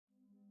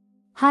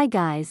Hi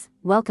guys,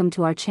 welcome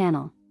to our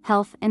channel,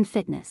 Health and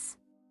Fitness.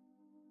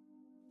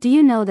 Do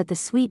you know that the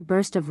sweet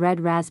burst of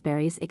red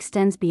raspberries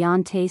extends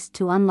beyond taste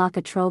to unlock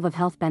a trove of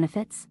health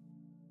benefits?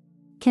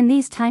 Can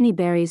these tiny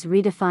berries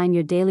redefine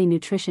your daily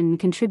nutrition and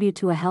contribute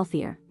to a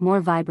healthier, more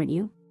vibrant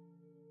you?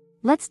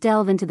 Let's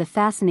delve into the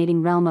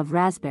fascinating realm of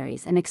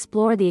raspberries and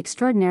explore the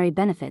extraordinary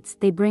benefits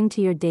they bring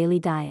to your daily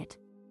diet.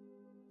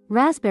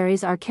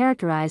 Raspberries are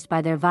characterized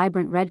by their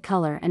vibrant red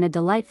color and a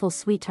delightful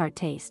sweet-tart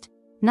taste.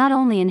 Not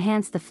only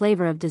enhance the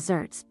flavor of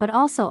desserts but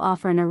also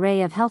offer an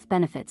array of health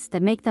benefits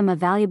that make them a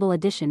valuable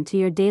addition to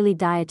your daily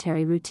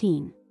dietary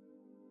routine.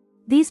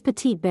 These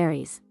petite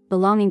berries,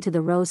 belonging to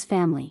the rose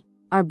family,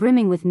 are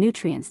brimming with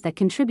nutrients that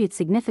contribute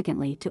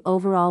significantly to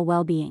overall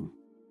well-being.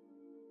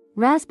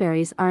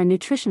 Raspberries are a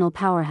nutritional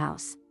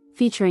powerhouse,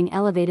 featuring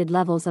elevated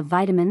levels of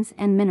vitamins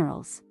and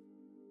minerals.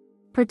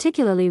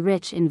 Particularly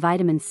rich in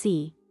vitamin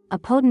C, a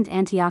potent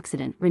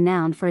antioxidant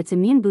renowned for its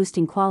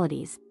immune-boosting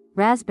qualities,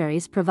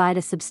 raspberries provide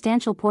a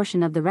substantial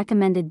portion of the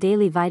recommended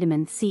daily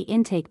vitamin C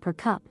intake per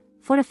cup,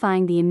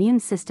 fortifying the immune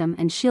system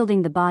and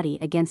shielding the body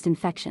against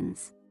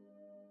infections.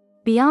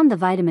 Beyond the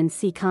vitamin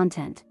C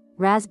content,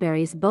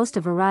 raspberries boast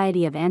a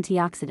variety of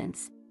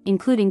antioxidants,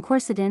 including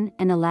quercetin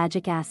and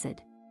ellagic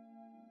acid.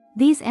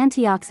 These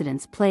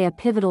antioxidants play a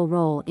pivotal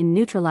role in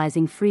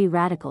neutralizing free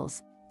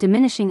radicals,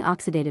 diminishing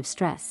oxidative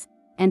stress,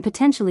 and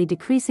potentially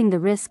decreasing the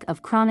risk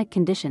of chronic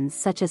conditions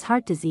such as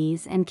heart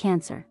disease and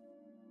cancer.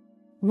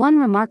 One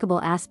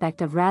remarkable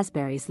aspect of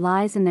raspberries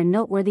lies in their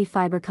noteworthy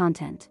fiber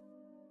content.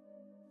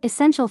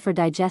 Essential for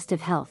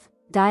digestive health,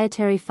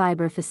 dietary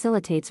fiber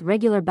facilitates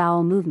regular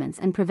bowel movements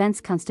and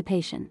prevents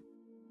constipation.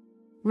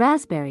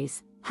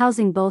 Raspberries,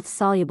 housing both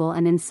soluble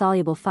and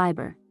insoluble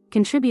fiber,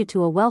 contribute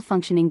to a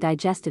well-functioning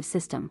digestive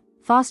system,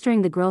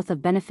 fostering the growth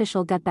of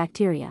beneficial gut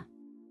bacteria.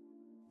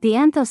 The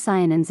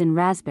anthocyanins in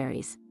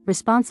raspberries,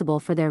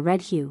 responsible for their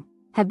red hue,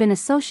 have been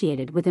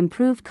associated with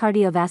improved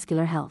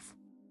cardiovascular health.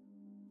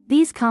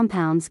 These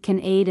compounds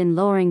can aid in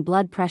lowering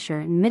blood pressure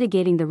and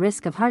mitigating the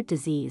risk of heart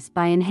disease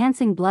by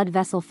enhancing blood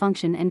vessel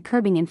function and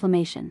curbing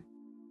inflammation.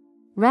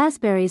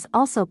 Raspberries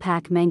also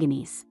pack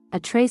manganese, a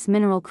trace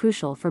mineral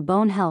crucial for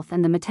bone health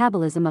and the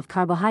metabolism of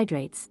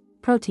carbohydrates,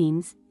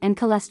 proteins, and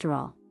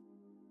cholesterol.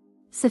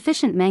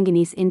 Sufficient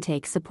manganese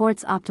intake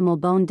supports optimal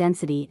bone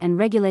density and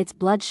regulates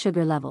blood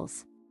sugar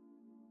levels.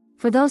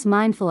 For those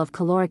mindful of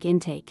caloric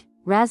intake,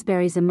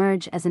 raspberries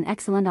emerge as an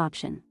excellent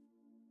option.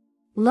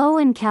 Low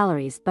in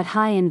calories but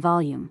high in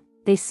volume,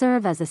 they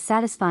serve as a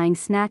satisfying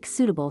snack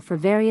suitable for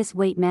various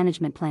weight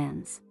management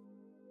plans.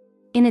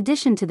 In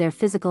addition to their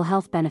physical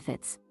health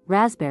benefits,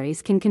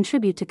 raspberries can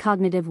contribute to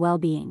cognitive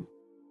well-being.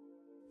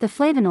 The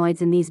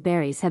flavonoids in these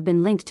berries have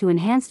been linked to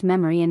enhanced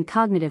memory and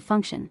cognitive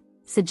function,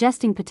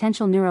 suggesting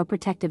potential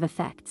neuroprotective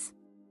effects.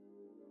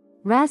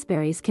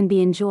 Raspberries can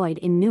be enjoyed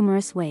in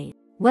numerous ways,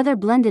 whether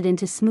blended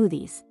into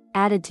smoothies,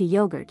 added to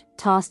yogurt,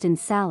 tossed in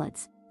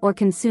salads, or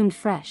consumed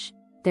fresh.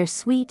 Their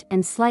sweet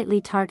and slightly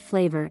tart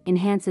flavor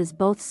enhances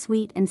both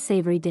sweet and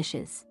savory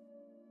dishes.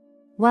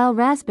 While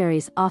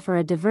raspberries offer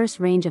a diverse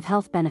range of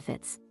health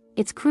benefits,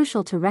 it's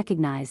crucial to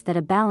recognize that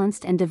a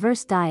balanced and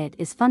diverse diet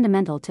is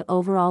fundamental to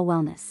overall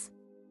wellness.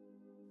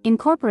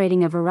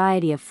 Incorporating a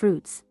variety of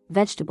fruits,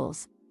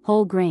 vegetables,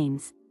 whole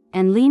grains,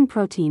 and lean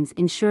proteins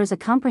ensures a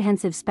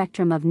comprehensive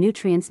spectrum of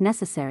nutrients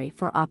necessary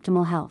for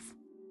optimal health.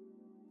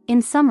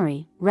 In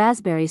summary,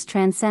 raspberries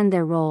transcend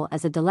their role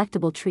as a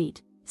delectable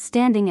treat,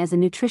 standing as a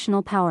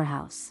nutritional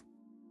powerhouse.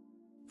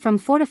 From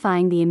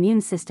fortifying the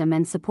immune system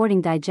and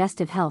supporting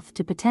digestive health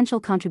to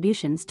potential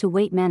contributions to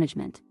weight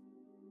management.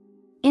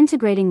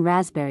 Integrating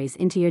raspberries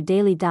into your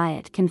daily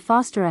diet can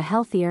foster a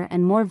healthier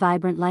and more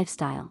vibrant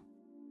lifestyle.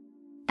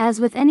 As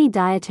with any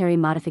dietary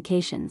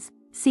modifications,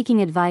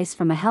 seeking advice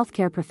from a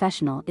healthcare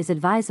professional is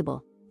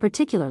advisable,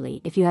 particularly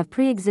if you have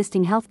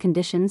pre-existing health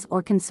conditions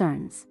or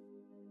concerns.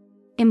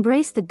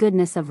 Embrace the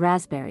goodness of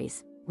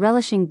raspberries,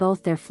 relishing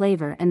both their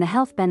flavor and the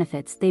health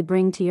benefits they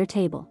bring to your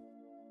table.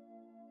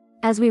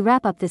 As we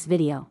wrap up this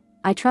video,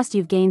 I trust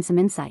you've gained some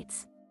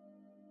insights.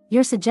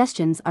 Your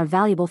suggestions are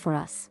valuable for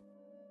us.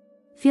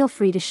 Feel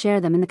free to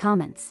share them in the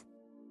comments.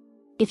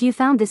 If you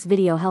found this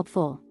video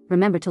helpful,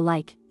 remember to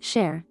like,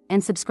 share,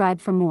 and subscribe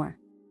for more.